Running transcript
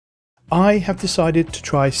I have decided to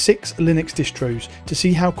try 6 Linux distros to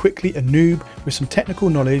see how quickly a noob with some technical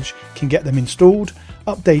knowledge can get them installed,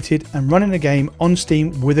 updated and running a game on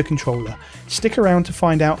Steam with a controller. Stick around to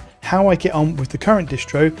find out how I get on with the current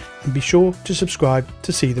distro and be sure to subscribe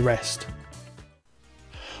to see the rest.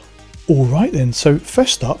 Alright then, so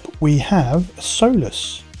first up we have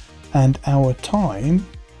Solus and our time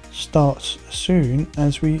starts as soon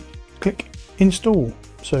as we click install.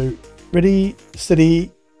 So ready,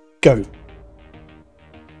 steady, go.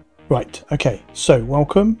 Right, okay, so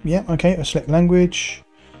welcome. Yeah, okay, I select language.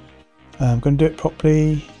 I'm going to do it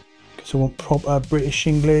properly because I want proper British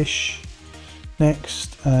English.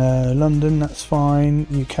 Next, London, that's fine.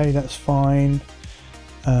 UK, that's fine.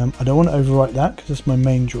 I don't want to overwrite that because that's my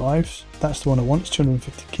main drive. That's the one I want, it's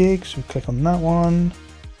 250 gigs. So we click on that one.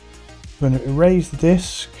 We're going to erase the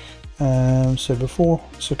disk. So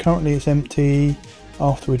currently it's empty.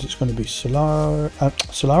 Afterwards it's going to be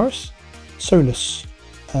Solus,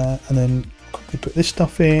 and then quickly put this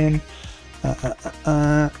stuff in.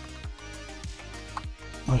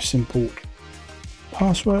 Nice simple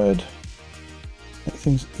password. Make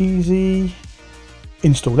things easy.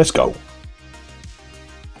 Install. Let's go.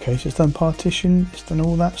 Okay, so it's done partition. It's done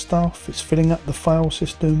all that stuff. It's filling up the file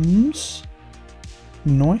systems.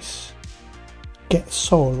 Nice. Get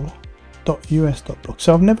sol.us.block.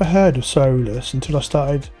 So I've never heard of Solus until I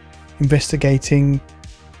started investigating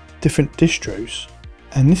different distros,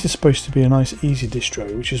 and this is supposed to be a nice easy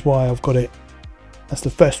distro, which is why I've got it as the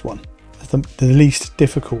first one, as the least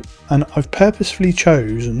difficult. And I've purposefully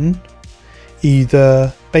chosen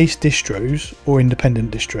either base distros or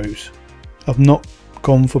independent distros. I've not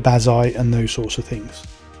gone for Bazai and those sorts of things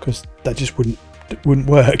because that just wouldn't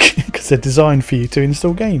work because they're designed for you to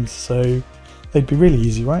install games, so they'd be really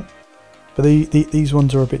easy, right? But these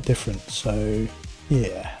ones are a bit different, so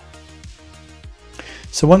yeah.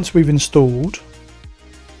 So once we've installed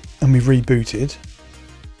and we've rebooted,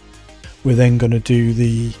 we're then going to do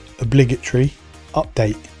the obligatory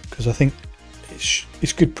update, because I think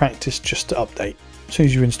it's good practice just to update. As soon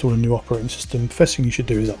as you install a new operating system, the first thing you should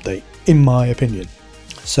do is update, in my opinion.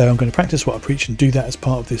 So I'm going to practice what I preach and do that as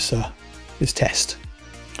part of this this test.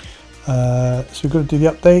 So we've got to do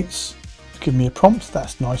the updates. Give me a prompt.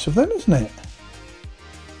 That's nice of them, isn't it?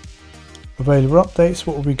 Available updates.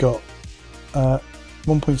 What have we got?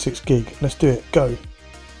 1.6 gig. Let's do it. Go.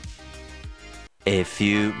 A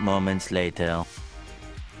few moments later.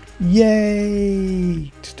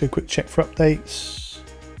 Yay! Just do a quick check for updates.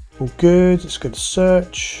 All good. Let's go to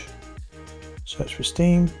search. Search for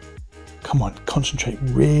Steam. Come on, concentrate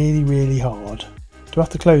really, really hard. Do I have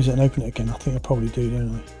to close it and open it again? I think I probably do,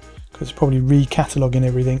 don't I? Because it's probably re-cataloguing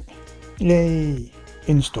everything. Yay!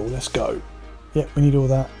 Install, let's go. Yep, we need all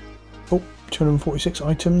that. Oh, 246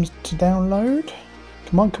 items to download.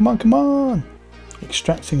 Come on, come on, come on!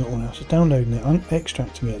 Extracting it all now. So downloading it,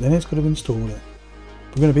 unextracting it, then it's got to install it.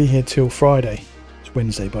 We're going to be here till Friday. It's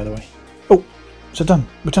Wednesday, by the way. Oh, so done.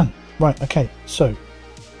 We're done. Right, okay. So,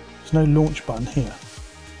 there's no launch button here.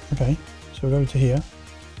 Okay, so we'll go to here.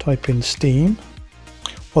 Type in Steam.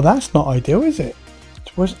 Well, that's not ideal, is it?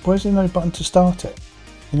 Where's there no button to start it?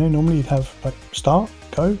 You know, normally you'd have like start,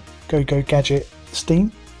 go, gadget,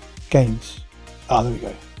 Steam, games. Ah, there we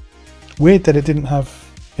go. Weird that it didn't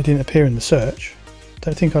appear in the search.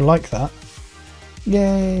 Don't think I like that.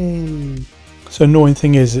 Yay! So annoying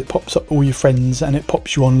thing is it pops up all your friends and it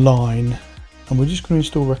pops you online, and we're just going to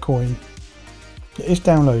install Recoin. It is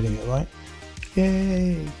downloading it, right?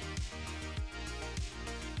 Yay!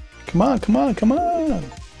 Come on, come on, come on!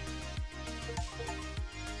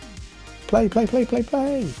 Play, play, play, play,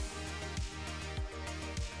 play!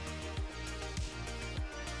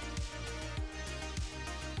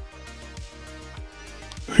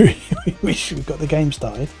 We wish we got the game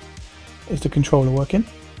started. Is the controller working?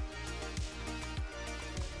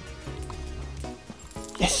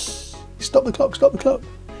 Yes! Stop the clock, stop the clock!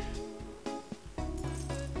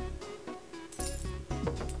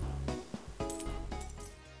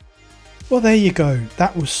 Well, there you go.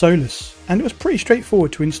 That was Solus, and it was pretty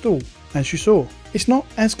straightforward to install, as you saw. It's not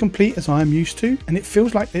as complete as I am used to, and it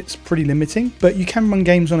feels like it's pretty limiting, but you can run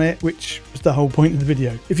games on it, which was the whole point of the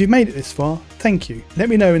video. If you've made it this far, thank you. Let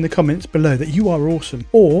me know in the comments below that you are awesome,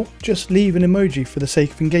 or just leave an emoji for the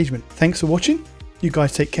sake of engagement. Thanks for watching, you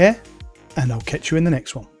guys take care, and I'll catch you in the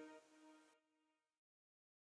next one.